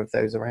more aware of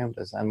those around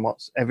us and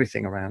what's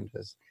everything around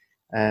us,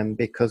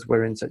 because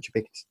we're in such a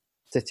big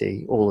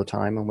city all the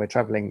time and we're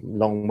traveling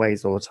long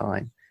ways all the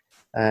time,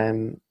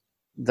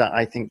 that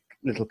I think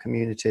little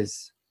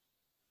communities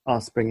are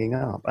springing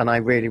up. And I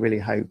really, really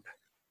hope,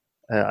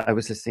 I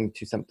was listening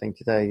to something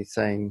today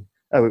saying,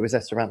 it was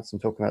Esther Ransom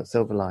talking about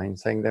Silverline,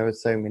 saying there are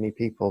so many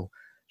people,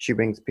 she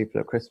brings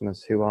people at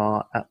Christmas who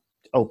are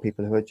old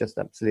people who are just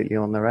absolutely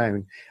on their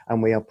own,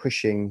 and we're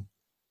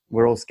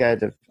all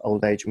scared of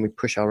old age and we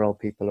push our old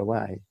people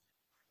away,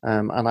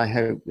 and I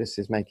hope this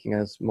is making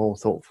us more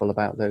thoughtful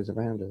about those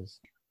around us.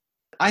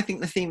 I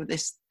think the theme of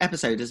this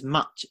episode, as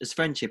much as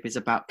friendship, is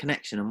about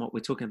connection, and what we're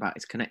talking about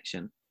is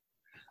connection.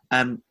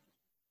 And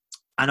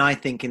I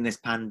think in this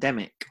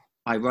pandemic,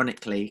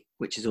 ironically,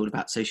 which is all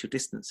about social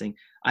distancing,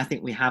 I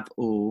think we have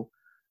all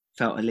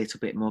felt a little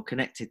bit more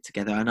connected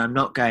together. And I'm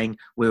not going,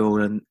 we're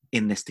all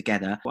in this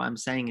together. What I'm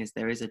saying is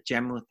there is a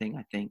general thing,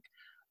 I think,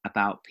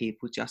 about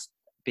people just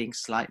being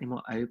slightly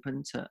more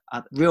open to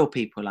real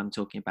people. I'm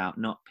talking about,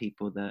 not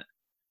people that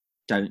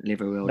don't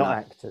live a real life. Not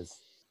actors.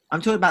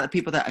 I'm talking about the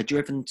people that are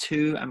driven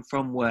to and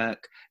from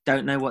work,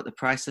 don't know what the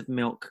price of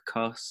milk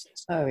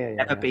costs,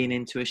 never been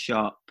into a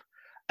shop,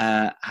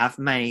 have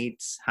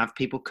maids, have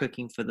people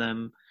cooking for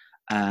them,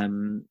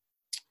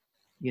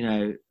 you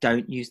know,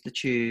 don't use the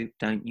tube,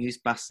 don't use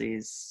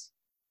buses.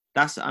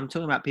 I'm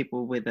talking about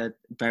people with a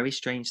very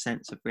strange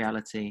sense of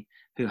reality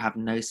who have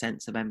no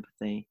sense of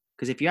empathy.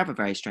 Because if you have a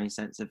very strange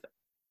sense of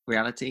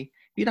reality,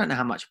 you don't know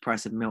how much the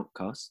price of milk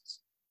costs.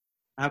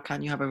 How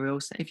can you have a real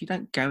sense if you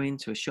don't go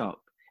into a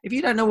shop? If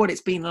you don't know what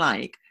it's been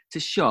like to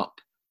shop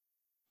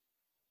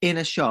in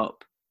a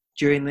shop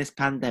during this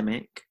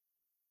pandemic,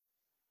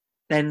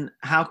 then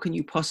how can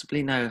you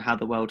possibly know how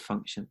the world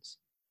functions?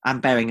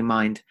 And bearing in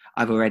mind,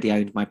 I've already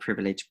owned my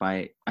privilege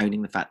by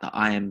owning the fact that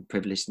I am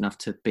privileged enough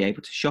to be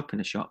able to shop in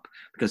a shop,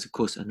 because of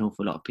course an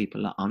awful lot of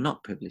people are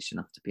not privileged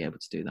enough to be able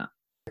to do that.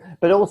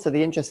 But also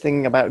the interesting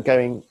thing about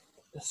going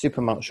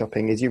supermarket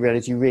shopping is you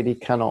realise you really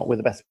cannot, with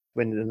the best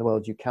wind in the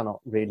world, you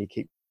cannot really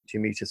keep 2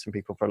 meters from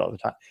people for a lot of the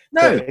time.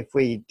 No. So if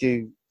we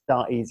do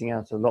start easing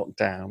out of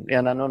lockdown,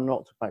 and I'm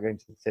not talking about going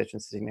to the theatre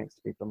and sitting next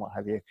to people and what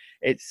have you,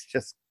 it's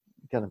just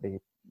going to be,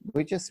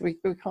 we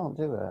can't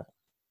do it.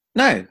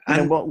 No.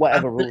 And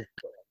whatever rules.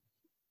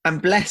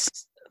 And bless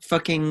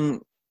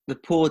fucking the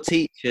poor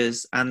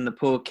teachers and the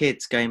poor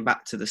kids going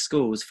back to the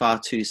schools far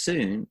too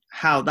soon.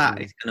 How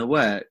that is going to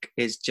work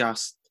is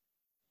just,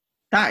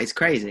 that is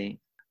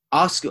crazy.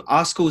 Our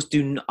schools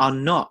are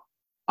not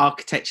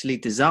architecturally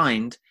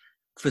designed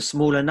for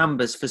smaller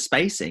numbers for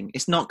spacing.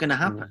 It's not going to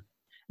happen.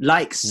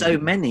 Like so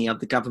many of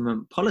the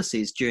government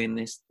policies during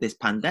this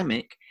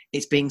pandemic,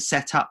 it's being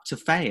set up to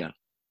fail.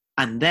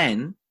 And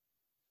then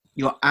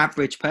your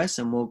average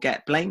person will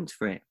get blamed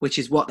for it, which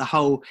is what the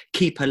whole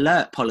keep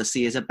alert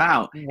policy is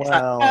about. It's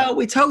like, well,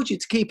 we told you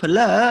to keep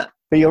alert.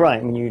 But you're right.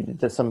 I mean,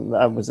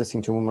 I was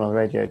listening to a woman on the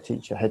radio,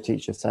 head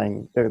teacher,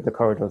 saying the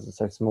corridors are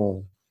so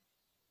small.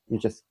 You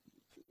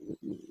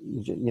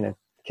know,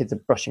 kids are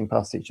brushing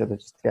past each other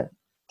just to get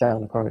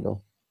down the corridor.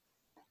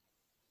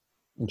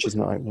 And she's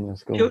not opening the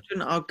school.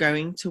 Children are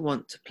going to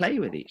want to play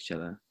with each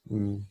other.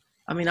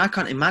 I mean, I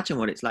can't imagine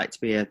what it's like to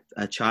be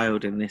a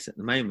child in this at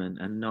the moment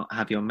and not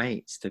have your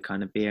mates to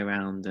kind of be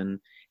around. And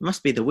it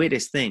must be the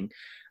weirdest thing.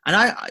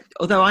 And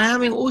although I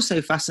am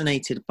also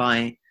fascinated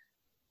by,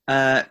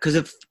 because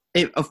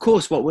of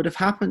course, what would have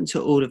happened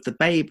to all of the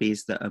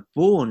babies that are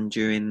born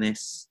during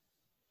this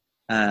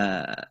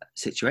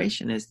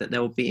situation is that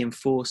there will be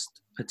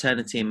enforced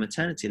paternity and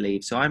maternity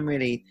leave. So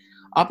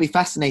I'll be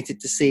fascinated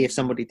to see if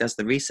somebody does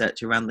the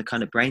research around the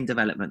kind of brain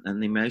development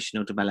and the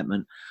emotional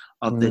development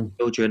of the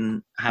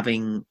children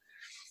having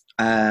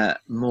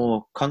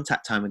more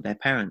contact time with their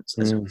parents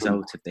as a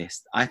result of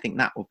this. I think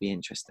that will be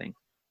interesting.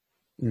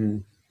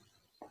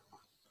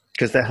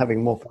 Because they're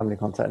having more family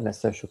contact and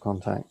less social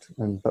contact,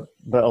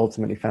 but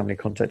ultimately family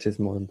contact is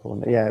more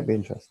important. Yeah, it'd be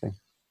interesting.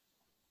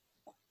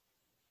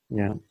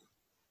 Yeah.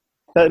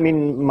 But I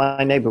mean,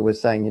 my neighbour was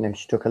saying, you know,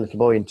 she took a little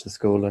boy into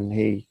school and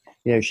he,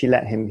 you know, she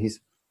let him, he's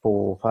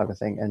 4 or 5, I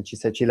think, and she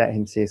said she let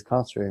him see his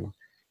classroom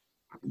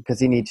because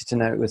he needed to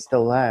know it was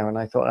still there. And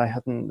I thought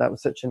that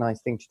was such a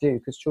nice thing to do,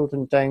 because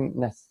children don't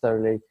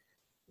necessarily,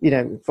 you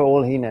know, for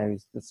all he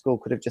knows, the school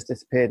could have just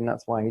disappeared and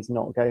that's why he's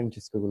not going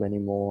to school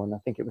anymore. And I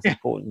think it was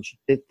important she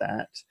did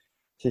that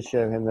to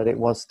show him that it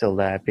was still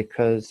there,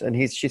 because, and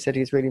she said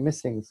he's really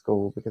missing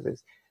school because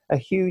it's a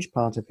huge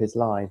part of his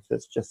life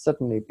that's just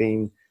suddenly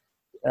been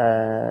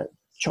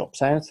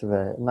chopped out of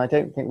it. And I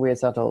don't think we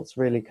as adults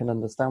really can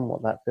understand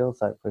what that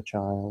feels like for a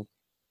child.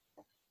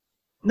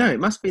 No, it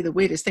must be the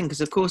weirdest thing,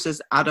 because of course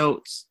as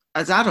adults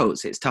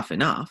it's tough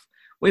enough.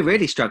 We're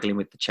really struggling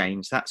with the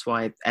change. That's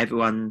why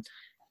everyone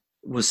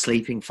was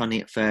sleeping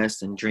funny at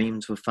first and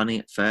dreams were funny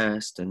at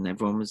first and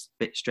everyone was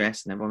a bit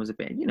stressed and everyone was a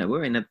bit, you know,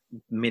 we're in the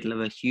middle of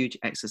a huge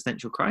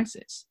existential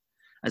crisis.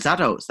 As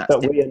adults, that's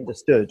but we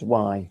understood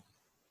why.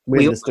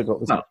 We understood what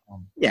was going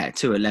on. Yeah,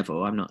 to a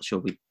level. I'm not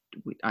sure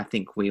I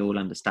think we all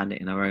understand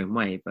it in our own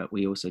way, but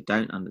we also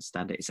don't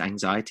understand it. It's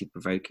anxiety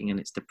provoking and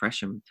it's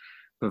depression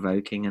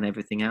provoking and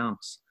everything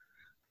else.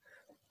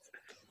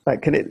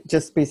 Right, can it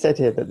just be said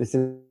here that this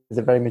is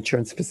a very mature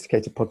and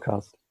sophisticated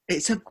podcast?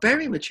 It's a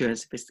very mature and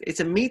sophisticated.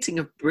 It's a meeting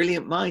of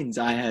brilliant minds,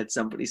 I heard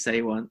somebody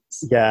say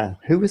once. Yeah,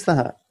 who was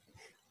that?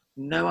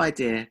 No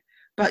idea.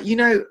 But, you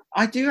know,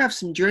 I do have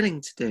some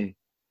drilling to do.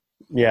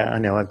 Yeah, I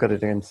know. I've got to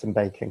do some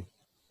baking.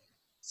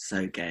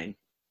 So gay.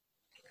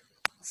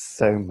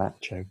 So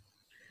macho.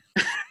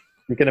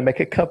 You're going to make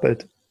a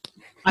cupboard.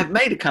 I've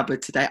made a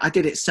cupboard today. I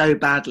did it so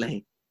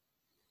badly.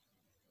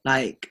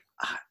 Like,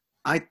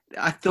 I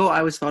thought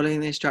I was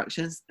following the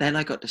instructions. Then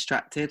I got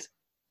distracted.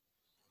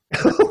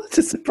 What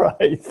a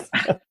surprise.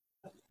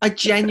 I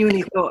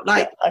genuinely thought,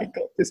 like, I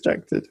got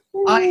distracted.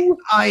 I'm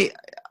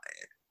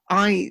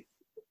all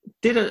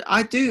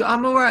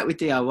right with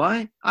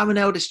DIY. I'm an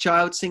eldest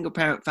child, single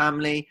parent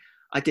family.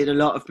 I did a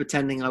lot of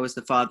pretending I was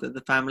the father of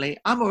the family.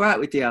 I'm all right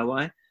with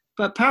DIY,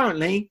 but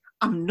apparently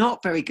I'm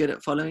not very good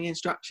at following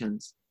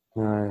instructions.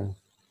 No.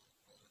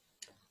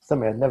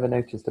 Something I'd never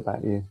noticed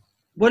about you.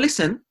 Well,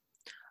 listen,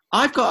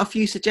 I've got a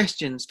few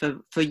suggestions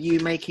for you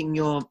making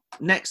your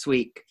next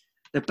week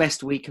the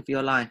best week of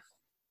your life.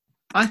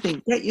 I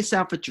think get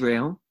yourself a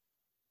drill.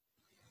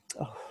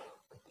 Oh.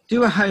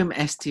 Do a home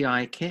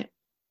STI kit.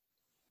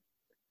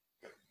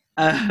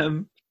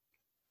 Yeah,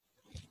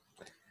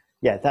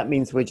 that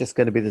means we're just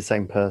going to be the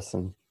same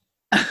person.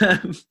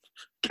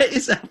 Get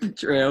yourself a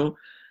drill.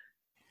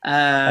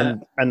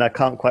 And I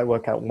can't quite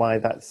work out why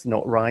that's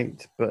not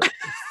right, but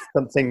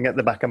something at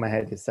the back of my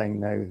head is saying,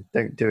 no,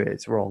 don't do it,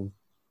 it's wrong.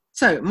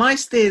 So my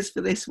steers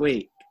for this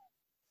week: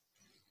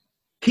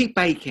 keep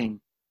baking,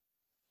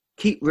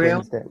 keep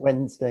real.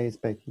 Wednesday is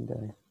baking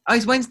day. Oh,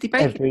 it's Wednesday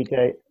baking. Every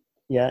day,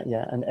 yeah,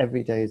 and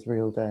every day is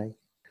real day.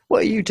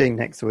 What are you doing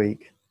next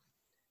week?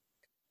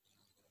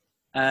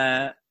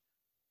 Damn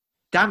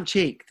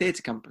Cheek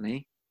Theatre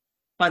Company.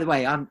 By the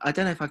way, I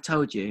don't know if I've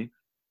told you,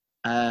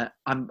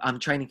 I'm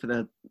training for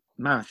the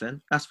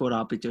marathon. That's what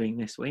I'll be doing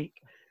this week.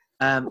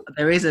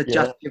 There is a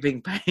Just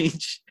Giving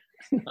page.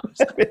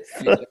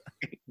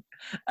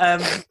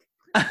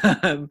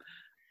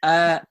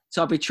 So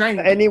I'll be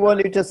training. For anyone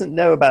who doesn't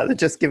know about the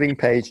Just Giving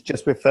page,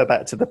 just refer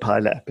back to the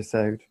pilot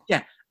episode.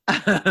 Yeah.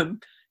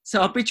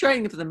 So I'll be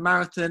training for the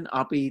marathon.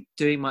 I'll be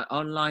doing my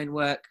online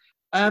work.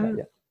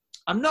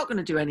 I'm not going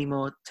to do any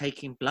more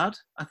taking blood.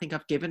 I think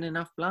I've given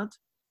enough blood.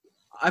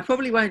 I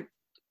probably won't,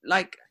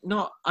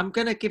 I'm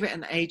going to give it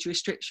an age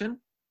restriction.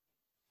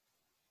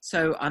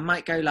 So I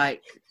might go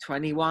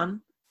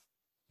 21.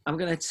 I'm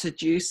going to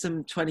seduce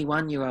some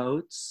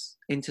 21-year-olds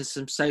into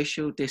some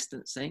social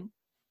distancing.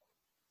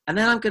 And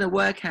then I'm going to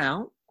work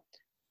out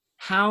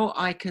how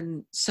I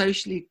can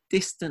socially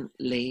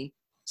distantly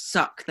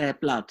suck their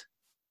blood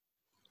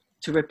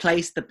to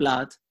replace the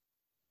blood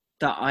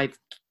that I've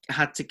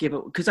had to give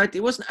it, because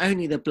it wasn't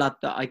only the blood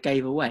that I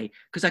gave away,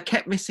 because I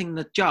kept missing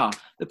the jar.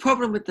 The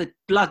problem with the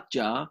blood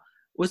jar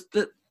was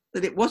that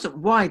it wasn't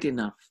wide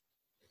enough.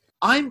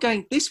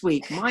 This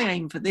week, my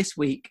aim for this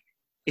week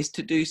is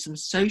to do some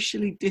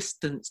socially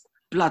distanced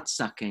blood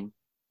sucking.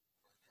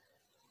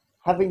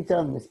 Having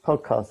done this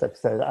podcast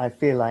episode, I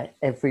feel like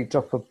every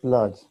drop of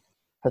blood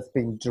has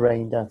been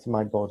drained out of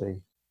my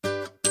body.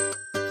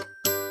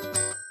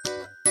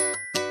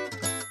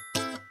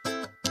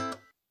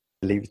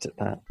 Leave it at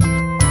that.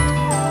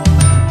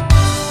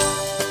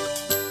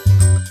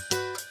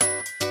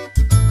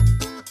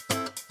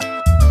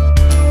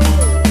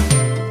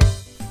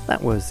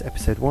 That was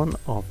episode 1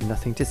 of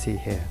Nothing to See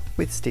Here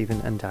with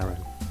Stephen and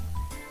Darren.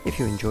 If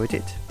you enjoyed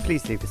it,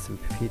 please leave us some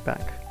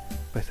feedback.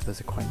 Both of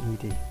us are quite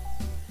needy.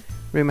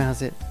 Rumour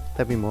has it,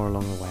 there'll be more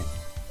along the way.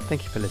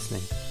 Thank you for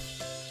listening.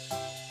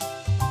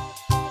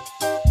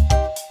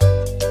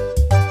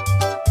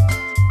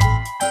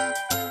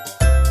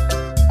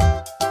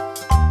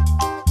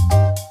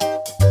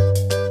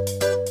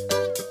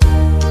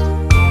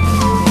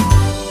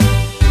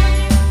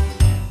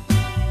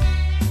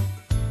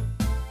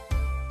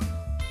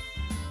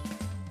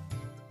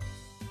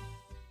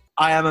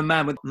 I am a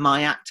man with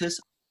my actors.